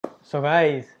So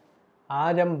guys,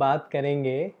 आज हम बात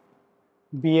करेंगे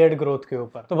बियर्ड ग्रोथ के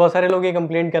ऊपर। तो बहुत सारे लोग ये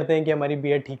कंप्लेंट करते हैं कि हमारी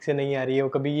बियर्ड ठीक से नहीं आ रही है, वो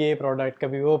कभी ये प्रोडक्ट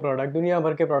कभी वो प्रोडक्ट, दुनिया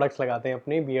भर के प्रोडक्ट्स लगाते हैं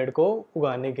अपनी बियर्ड को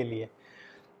उगाने के लिए।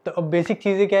 तो अब बेसिक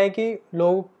चीज़ें क्या है कि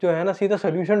लोग जो है ना सीधा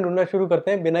सोल्यूशन ढूंढना शुरू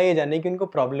करते हैं बिना ये जाने कि उनको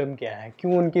प्रॉब्लम क्या है,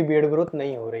 क्यों उनकी बियर्ड ग्रोथ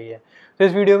नहीं हो रही है। तो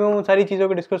इस वीडियो में हम उन सारी चीज़ों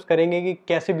को डिस्कस करेंगे कि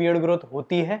कैसे बियर्ड ग्रोथ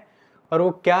होती है और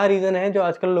वो क्या रीज़न है जो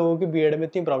आजकल लोगों की बियर्ड में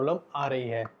इतनी प्रॉब्लम आ रही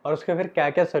है, और उसके फिर क्या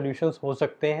क्या सोल्यूशंस हो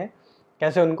सकते हैं,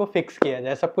 कैसे उनको फिक्स किया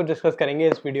जाए, सब कुछ डिस्कस करेंगे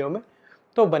इस वीडियो में।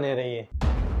 तो बने रहिए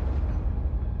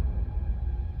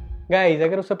गाइस।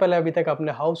 अगर उससे पहले अभी तक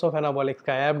आपने हाउस ऑफ एनाबॉलिक्स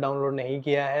का ऐप डाउनलोड नहीं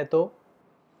किया है तो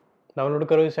डाउनलोड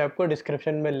करो इस ऐप को,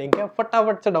 डिस्क्रिप्शन में लिंक है,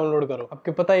 फटाफट से डाउनलोड करो।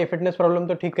 आपको पता है फिटनेस प्रॉब्लम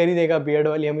तो ठीक कर ही देगा, बियर्ड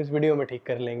वाली हम इस वीडियो में ठीक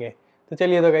कर लेंगे। तो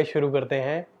चलिए तो गाइस शुरू करते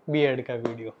हैं बियर्ड का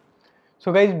वीडियो।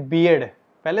 सो गाइस, बियर्ड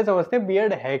पहले समझते हैं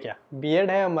बियर्ड है क्या। बियर्ड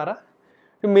है हमारा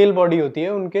जो मेल बॉडी होती है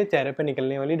उनके चेहरे पे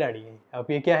निकलने वाली दाढ़ी है। अब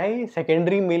ये क्या है, ये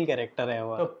सेकेंडरी मेल कैरेक्टर है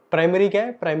हमारा। तो प्राइमरी क्या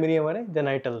है, प्राइमरी हमारे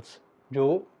जेनाइटल्स,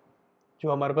 जो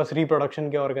जो हमारे पास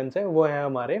रिप्रोडक्शन के ऑर्गन्स हैं वो है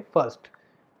हमारे फर्स्ट,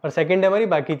 और सेकंड है हमारी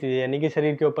बाकी चीज़ें, यानी कि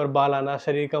शरीर के ऊपर बाल आना,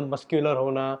 शरीर का मस्क्यूलर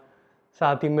होना,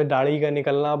 साथ ही में दाढ़ी का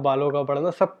निकलना, बालों का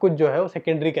बढ़ना, सब कुछ जो है वो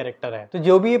सेकेंडरी कैरेक्टर है। तो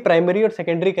जो भी ये प्राइमरी और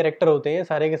सेकेंडरी कैरेक्टर होते हैं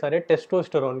सारे के सारे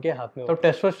टेस्टोस्टेरोन के हाथ में। तो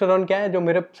टेस्टोस्टेरोन क्या है, जो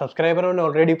मेरे सब्सक्राइबर उन्हें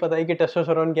ऑलरेडी पता है कि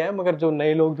टेस्टोस्टेरोन क्या है, मगर जो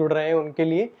नए लोग जुड़ रहे हैं उनके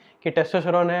लिए कि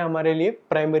टेस्टोस्टेरोन है हमारे लिए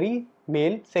प्राइमरी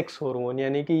मेल सेक्स हार्मोन,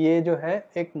 यानी कि ये जो है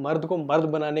एक मर्द को मर्द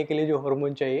बनाने के लिए जो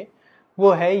हार्मोन चाहिए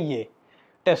वो है ये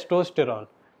टेस्टोस्टेरोन।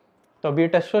 तो अब ये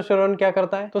टेस्टोस्टेरोन क्या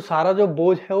करता है, तो सारा जो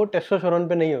बोझ है वो टेस्टोस्टेरोन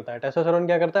पे नहीं होता है। टेस्टोस्टेरोन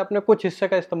क्या करता है, अपने कुछ हिस्से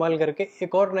का इस्तेमाल करके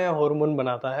एक और नया हार्मोन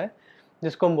बनाता है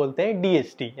जिसको हम बोलते हैं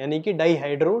डीएसटी, यानी कि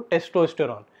डाईहाइड्रो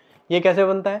टेस्टोस्टेरोन। ये कैसे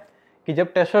बनता है कि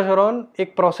जब टेस्टोस्टेरोन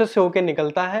एक प्रोसेस से होकर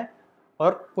निकलता है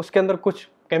और उसके अंदर कुछ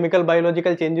केमिकल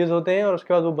बायोलॉजिकल चेंजेस होते हैं और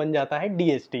उसके बाद वो बन जाता है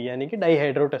डीएसटी, यानी कि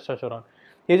डाईहाइड्रो टेस्टोस्टेरोन।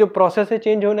 ये जो प्रोसेस है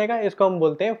चेंज होने का, इसको हम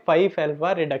बोलते हैं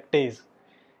 5-अल्फा रिडक्टेज।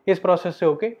 इस प्रोसेस से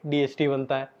होके डीएसटी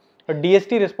बनता है, और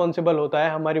डीएसटी रिस्पॉन्सिबल होता है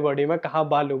हमारी बॉडी में कहाँ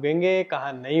बाल उगेंगे,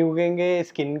 कहाँ नहीं उगेंगे,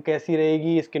 स्किन कैसी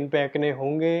रहेगी, स्किन पे एक्ने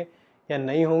होंगे या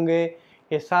नहीं होंगे।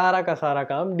 ये सारा का सारा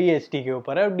काम डीएसटी के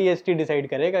ऊपर है, और डीएसटी डिसाइड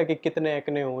करेगा कि कितने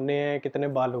एक्ने होने हैं, कितने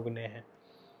बाल उगने हैं।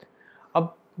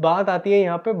 अब बात आती है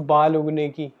यहाँ पे बाल उगने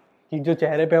की, कि जो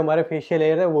चेहरे पे हमारे फेशियल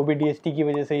हेयर है वो भी डीएसटी की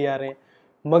वजह से ही आ रहे हैं।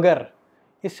 मगर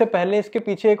इससे पहले इसके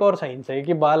पीछे एक और साइंस है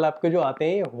कि बाल आपके जो आते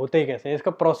हैं ये होते कैसे हैं।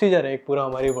 इसका प्रोसीजर है एक पूरा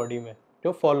हमारी बॉडी में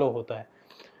जो फॉलो होता है।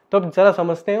 तो अब जरा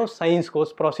समझते हैं उस साइंस को,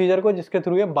 उस प्रोसीजर को जिसके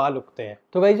थ्रू ये बाल उगते हैं।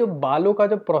 तो भाई जो बालों का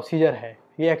जो प्रोसीजर है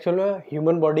ये एक्चुअल में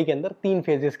ह्यूमन बॉडी के अंदर 3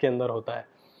 फेजेस के अंदर होता है।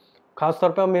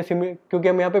 खासतौर पे हम क्योंकि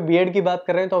हम यहाँ पे बियर्ड की बात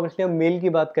कर रहे हैं तो ऑब्वियसली हम मेल की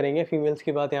बात करेंगे, फीमेल्स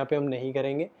की बात यहाँ पे हम नहीं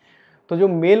करेंगे। तो जो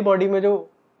मेल बॉडी में जो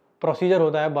प्रोसीजर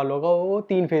होता है बालों का वो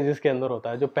 3 फेजेस के अंदर होता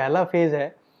है। जो पहला फेज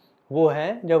है वो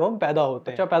है जब हम पैदा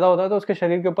होते हैं। बच्चा पैदा होता है तो उसके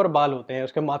शरीर के ऊपर बाल होते हैं,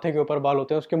 उसके माथे के ऊपर बाल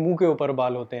होते हैं, उसके मुंह के ऊपर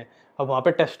बाल होते हैं। अब वहाँ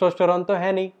पे टेस्टोस्टेरोन तो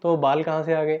है नहीं, तो वो बाल कहाँ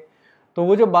से आ गए। तो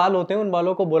वो जो बाल होते हैं उन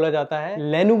बालों को बोला जाता है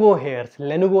लेनुगो हेयर्स।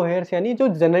 लेनुगो हेयर्स यानी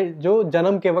जो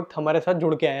जन्म के वक्त हमारे साथ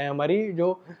जुड़ के आए हैं, हमारी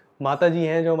जो माता जी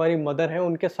हैं, जो हमारी मदर हैं,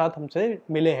 उनके साथ हमसे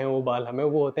मिले हैं वो बाल, हमें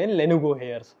वो होते हैं लेनुगो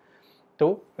हेयर्स।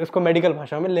 तो इसको मेडिकल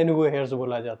भाषा में लेनुगो हेयर्स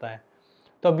बोला जाता है।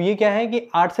 तो अब ये क्या है कि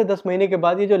 8 से 10 महीने के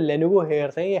बाद ये जो लेनुगो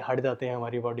हेयर्स हैं ये हट जाते हैं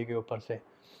हमारी बॉडी के ऊपर से,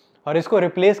 और इसको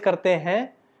रिप्लेस करते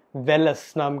हैं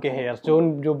वेलस नाम के हेयर्स।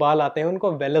 जो बाल आते हैं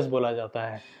उनको वेलस बोला जाता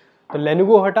है। तो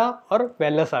लेनुगो हटा और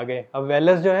वेलस आ गए। अब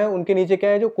वेलस जो है उनके नीचे क्या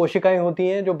है, जो कोशिकाएं होती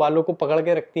हैं जो बालों को पकड़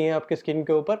के रखती हैं आपकी स्किन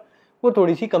के ऊपर, वो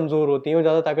थोड़ी सी कमजोर होती हैं, वो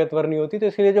ज़्यादा ताकतवर नहीं होती। तो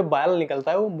इसलिए जो बाल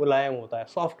निकलता है वो मुलायम होता है,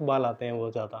 सॉफ्ट बाल आते हैं वो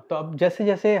ज़्यादा। तो अब जैसे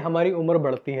जैसे हमारी उम्र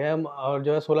बढ़ती है हम, और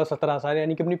जो है 16-17 साल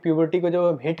यानी कि अपनी प्यूबर्टी को जब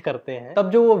हम हिट करते हैं, तब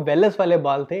जो वो वेलस वाले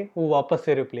बाल थे वो वापस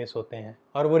से रिप्लेस होते हैं,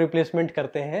 और वो रिप्लेसमेंट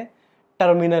करते हैं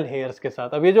टर्मिनल हेयर्स के साथ।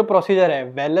 अब ये जो प्रोसीजर है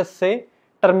वेलस से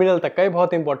टर्मिनल तक का, ये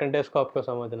बहुत इंपॉर्टेंट है, इसको आपको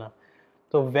समझना।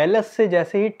 तो वेलस से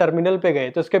जैसे ही टर्मिनल पे गए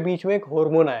तो इसके बीच में एक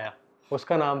हार्मोन आया,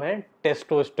 उसका नाम है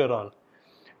टेस्टोस्टेरोन।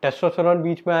 टेस्टोस्टेरोन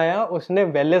बीच में आया, उसने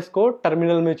वेलस को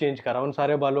टर्मिनल में चेंज करा, उन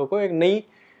सारे बालों को एक नई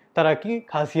तरह की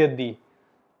खासियत दी,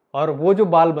 और वो जो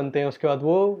बाल बनते हैं उसके बाद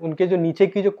वो उनके जो नीचे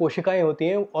की जो कोशिकाएं होती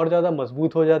हैं और ज़्यादा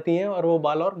मजबूत हो जाती हैं, और वो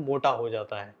बाल और मोटा हो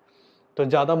जाता है। तो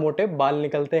ज़्यादा मोटे बाल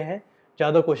निकलते हैं,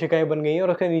 ज़्यादा कोशिकाएं बन गई हैं,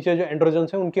 और उसके नीचे जो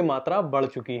एंड्रोजन्स हैं उनकी मात्रा बढ़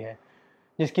चुकी है,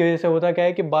 जिसकी वजह से होता क्या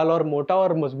है कि बाल और मोटा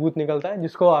और मजबूत निकलता है,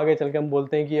 जिसको आगे चल के हम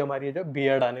बोलते हैं कि हमारी जो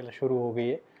बियर्ड आने शुरू हो गई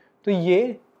है। तो ये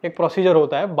एक प्रोसीजर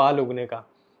होता है बाल उगने का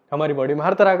हमारी बॉडी में।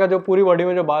 हर तरह का जो पूरी बॉडी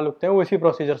में जो बाल उगते हैं वो इसी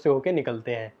प्रोसीजर से होके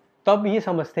निकलते हैं। तब ये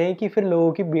समझते हैं कि फिर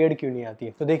लोगों की बियर्ड क्यों नहीं आती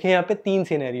है। तो देखिए यहाँ पे 3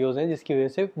 सिनेरियोज हैं जिसकी वजह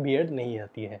से बियर्ड नहीं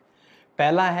आती है।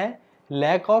 पहला है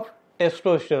लैक ऑफ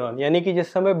टेस्टोस्टेरोन, यानी कि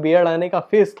जिस समय बियर्ड आने का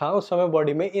फेज था उस समय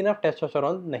बॉडी में इनफ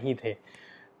टेस्टोस्टेरोन नहीं थे।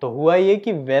 तो हुआ ये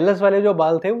कि वेलस वाले जो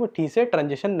बाल थे वो ठीक से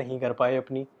ट्रांजिशन नहीं कर पाए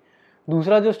अपनी।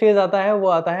 दूसरा जो स्टेज आता है वो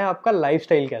आता है आपका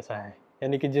लाइफस्टाइल कैसा है,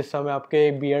 यानी कि जिस समय आपके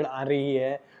बियर्ड आ रही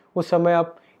है उस समय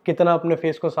आप कितना अपने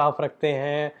फेस को साफ रखते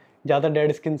हैं, ज़्यादा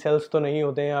डेड स्किन सेल्स तो नहीं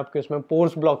होते हैं आपके, उसमें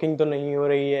पोर्स ब्लॉकिंग तो नहीं हो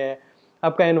रही है,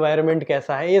 आपका एनवायरनमेंट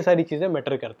कैसा है, ये सारी चीज़ें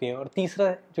मैटर करती हैं। और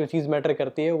तीसरा जो चीज़ मैटर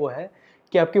करती है वो है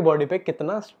कि आपकी बॉडी पे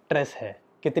कितना स्ट्रेस है,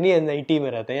 कितनी एंजाइटी में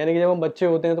रहते हैं। यानी कि जब हम बच्चे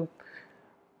होते हैं तो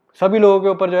सभी लोगों के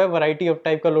ऊपर जो है वैरायटी ऑफ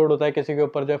टाइप का लोड होता है, किसी के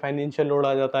ऊपर जो है फाइनेंशियल लोड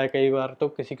आ जाता है कई बार, तो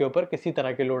किसी के ऊपर किसी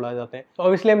तरह के लोड आ जाते हैं। तो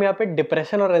ऑब्वियसली हम यहाँ पे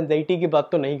डिप्रेशन और एंजाइटी की बात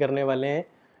तो नहीं करने वाले हैं,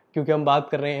 क्योंकि हम बात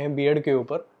कर रहे हैं बियर्ड के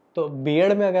ऊपर। तो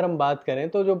बियर्ड में अगर हम बात करें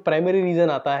तो जो प्राइमरी रीज़न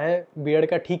आता है बियर्ड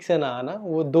का ठीक से ना आना,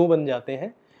 वो दो बन जाते हैं।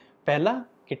 पहला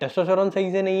कि टेस्टोस्टेरोन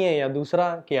सही से नहीं है, या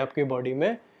दूसरा कि आपकी बॉडी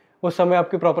में उस समय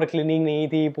आपकी प्रॉपर क्लीनिंग नहीं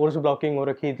थी, पोर्स ब्लॉकिंग हो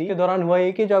रखी थी। के दौरान हुआ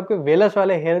ये कि जो आपके वेलस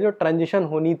वाले हेयर जो ट्रांजिशन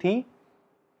होनी थी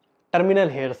टर्मिनल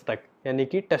हेयर्स तक, यानी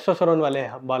कि टेस्टोस्टेरोन वाले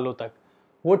बालों तक,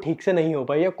 वो ठीक से नहीं हो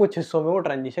पाई, या कुछ हिस्सों में वो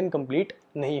ट्रांजिशन कंप्लीट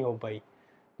नहीं हो पाई,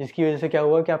 जिसकी वजह से क्या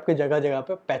हुआ कि आपके जगह जगह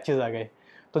पे पैचेस आ गए।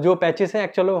 तो जो पैचेस हैं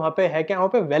एक्चुअली वहाँ पे है क्या, वहाँ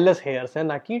पे वेलस हेयर्स हैं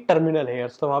ना कि टर्मिनल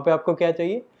हेयर्स। तो वहाँ पे आपको क्या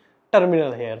चाहिए,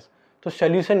 टर्मिनल हेयर्स। तो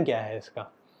सोल्यूशन क्या है इसका?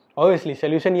 ऑब्वियसली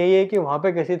सोल्यूशन यही है कि वहाँ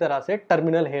पे किसी तरह से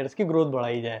टर्मिनल हेयर्स की ग्रोथ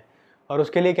बढ़ाई जाए, और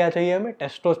उसके लिए क्या चाहिए हमें,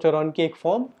 टेस्टोस्टेरोन की एक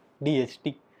फॉर्म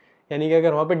DHT, यानी कि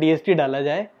अगर वहाँ पे DHT डाला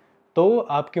जाए तो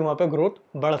आपकी वहाँ पे ग्रोथ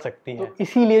बढ़ सकती है। तो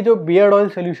इसीलिए जो बियर्ड ऑयल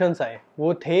सॉल्यूशंस आए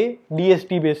वो थे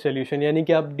DHT बेस्ड सॉल्यूशन, यानी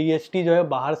कि आप DHT जो है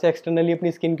बाहर से एक्सटर्नली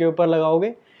अपनी स्किन के ऊपर लगाओगे,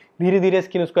 धीरे धीरे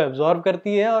स्किन उसको एब्जॉर्ब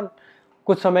करती है और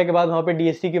कुछ समय के बाद वहाँ पे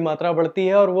DHT की मात्रा बढ़ती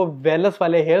है और वो वेलस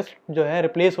वाले हेयर्स जो है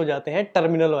रिप्लेस हो जाते हैं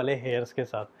टर्मिनल वाले हेयर्स के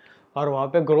साथ, और वहाँ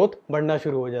पे ग्रोथ बढ़ना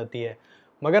शुरू हो जाती है।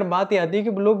 मगर बात ये आती है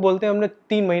कि लोग बोलते हैं हमने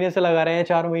 3 महीने से लगा रहे हैं,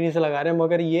 4 महीने से लगा रहे हैं,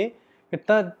 मगर ये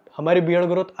इतना हमारी बियर्ड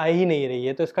ग्रोथ आ ही नहीं रही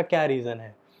है। तो इसका क्या रीज़न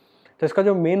है? तो इसका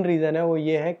जो मेन रीज़न है वो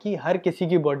ये है कि हर किसी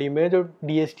की बॉडी में जो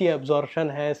DHT एब्जॉर्प्शन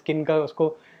है स्किन का,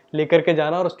 उसको लेकर के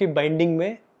जाना और उसकी बाइंडिंग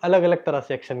में अलग अलग तरह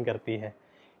से एक्शन करती है।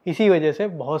 इसी वजह से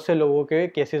बहुत से लोगों के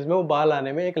केसेस में वो बाल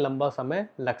आने में एक लंबा समय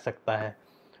लग सकता है।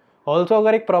 ऑल्सो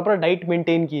अगर एक प्रॉपर डाइट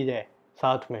मेंटेन की जाए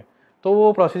साथ में तो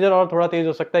वो प्रोसीजर और थोड़ा तेज़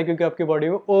हो सकता है, क्योंकि आपकी बॉडी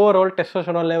में ओवरऑल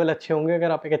टेस्टोस्टेरोन लेवल अच्छे होंगे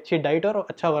अगर आप एक अच्छी डाइट और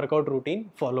अच्छा वर्कआउट रूटीन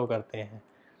फॉलो करते हैं,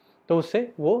 तो उससे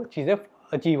वो चीज़ें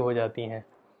अचीव हो जाती हैं।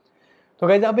 तो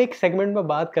गाइस अब एक सेगमेंट में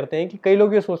बात करते हैं कि कई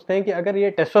लोग ये सोचते हैं कि अगर ये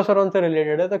टेस्टोस्टेरोन से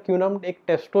रिलेटेड है तो क्यों ना हम एक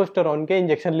टेस्टोस्टेरोन के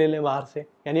इंजेक्शन ले लें बाहर से,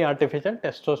 यानी आर्टिफिशियल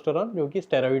टेस्टोस्टेरोन जो कि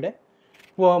स्टेरॉइड है,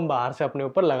 वो हम बाहर से अपने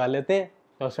ऊपर लगा लेते हैं,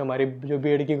 तो उससे हमारी जो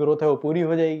बियर्ड की ग्रोथ है वो पूरी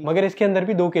हो जाएगी। मगर इसके अंदर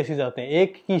भी दो केसेस आते हैं,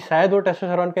 एक कि शायद वो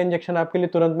टेस्टोस्टेरोन का इंजेक्शन आपके लिए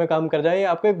तुरंत में काम कर जाए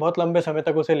या आपको एक बहुत लंबे समय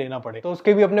तक उसे लेना पड़े, तो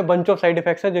उसके भी अपने बंच ऑफ साइड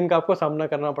इफेक्ट्स हैं जिनका आपको सामना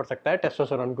करना पड़ सकता है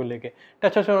टेस्टोस्टेरोन को लेके।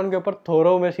 टेस्टोस्टेरोन के ऊपर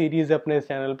थोरो में सीरीज है अपने इस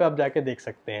चैनल पे, आप जाके देख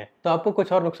सकते हैं। तो आपको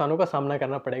कुछ और नुकसानों का सामना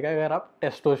करना पड़ेगा अगर आप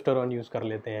टेस्टोस्टेरोन यूज कर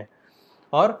लेते हैं,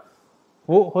 और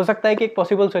वो हो सकता है कि एक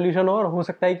पॉसिबल सोल्यूशन हो और हो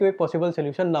सकता है कि वो एक पॉसिबल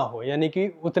सोल्यूशन ना हो, यानी कि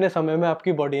उतने समय में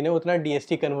आपकी बॉडी ने उतना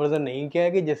DHT कन्वर्जन नहीं किया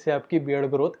है कि जिससे आपकी बियर्ड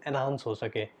ग्रोथ एनहांस हो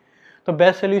सके। तो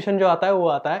बेस्ट सोल्यूशन जो आता है वो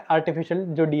आता है आर्टिफिशियल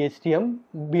जो DHT हम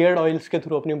बियर्ड ऑयल्स के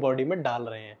थ्रू अपनी बॉडी में डाल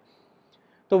रहे हैं।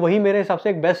 तो वही मेरे हिसाब से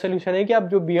एक बेस्ट सोल्यूशन है कि आप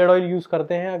जो बियर्ड ऑयल यूज़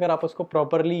करते हैं अगर आप उसको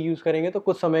प्रॉपरली यूज़ करेंगे तो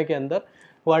कुछ समय के अंदर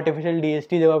वो आर्टिफिशियल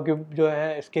DHT जब आपकी जो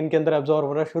है स्किन के अंदर एब्जॉर्ब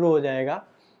होना शुरू हो जाएगा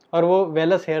और वो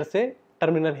वेलस हेयर से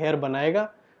टर्मिनल हेयर बनाएगा,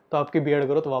 तो आपकी बियर्ड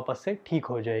ग्रोथ वापस से ठीक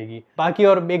हो जाएगी। बाकी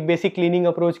और एक बेसिक क्लीनिंग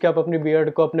अप्रोच कि आप अपनी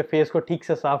बियर्ड को, अपने फेस को ठीक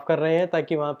से साफ कर रहे हैं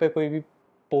ताकि वहाँ पे कोई भी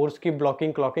पोर्स की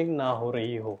ब्लॉकिंग क्लॉकिंग ना हो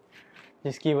रही हो,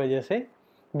 जिसकी वजह से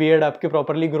बियर्ड आपकी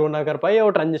प्रॉपरली ग्रो ना कर पाए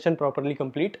और ट्रांजिशन प्रॉपरली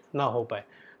कंप्लीट ना हो पाए।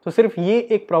 तो सिर्फ ये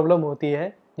एक प्रॉब्लम होती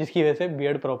है जिसकी वजह से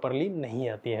बियर्ड प्रॉपरली नहीं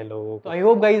आती है लोगों को। आई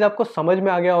होप गाइज आपको समझ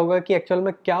में आ गया होगा कि एक्चुअल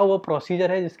में क्या वो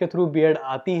प्रोसीजर है जिसके थ्रू बियर्ड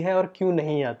आती है और क्यों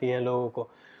नहीं आती है लोगों को।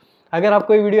 अगर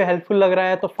आपको ये वीडियो हेल्पफुल लग रहा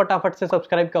है तो फटाफट से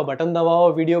सब्सक्राइब का बटन दबाओ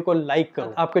और वीडियो को लाइक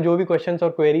करो। आपके जो भी क्वेश्चंस और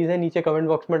क्वेरीज हैं नीचे कमेंट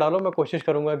बॉक्स में डालो, मैं कोशिश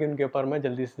करूंगा कि उनके ऊपर मैं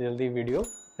जल्दी से जल्दी वीडियो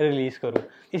रिलीज करूं।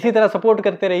 इसी तरह सपोर्ट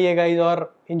करते रहिए गाइज और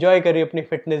एंजॉय करिए अपनी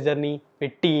fitness journey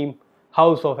with team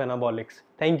house of anabolics.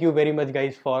 Thank you very much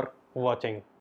guys for watching.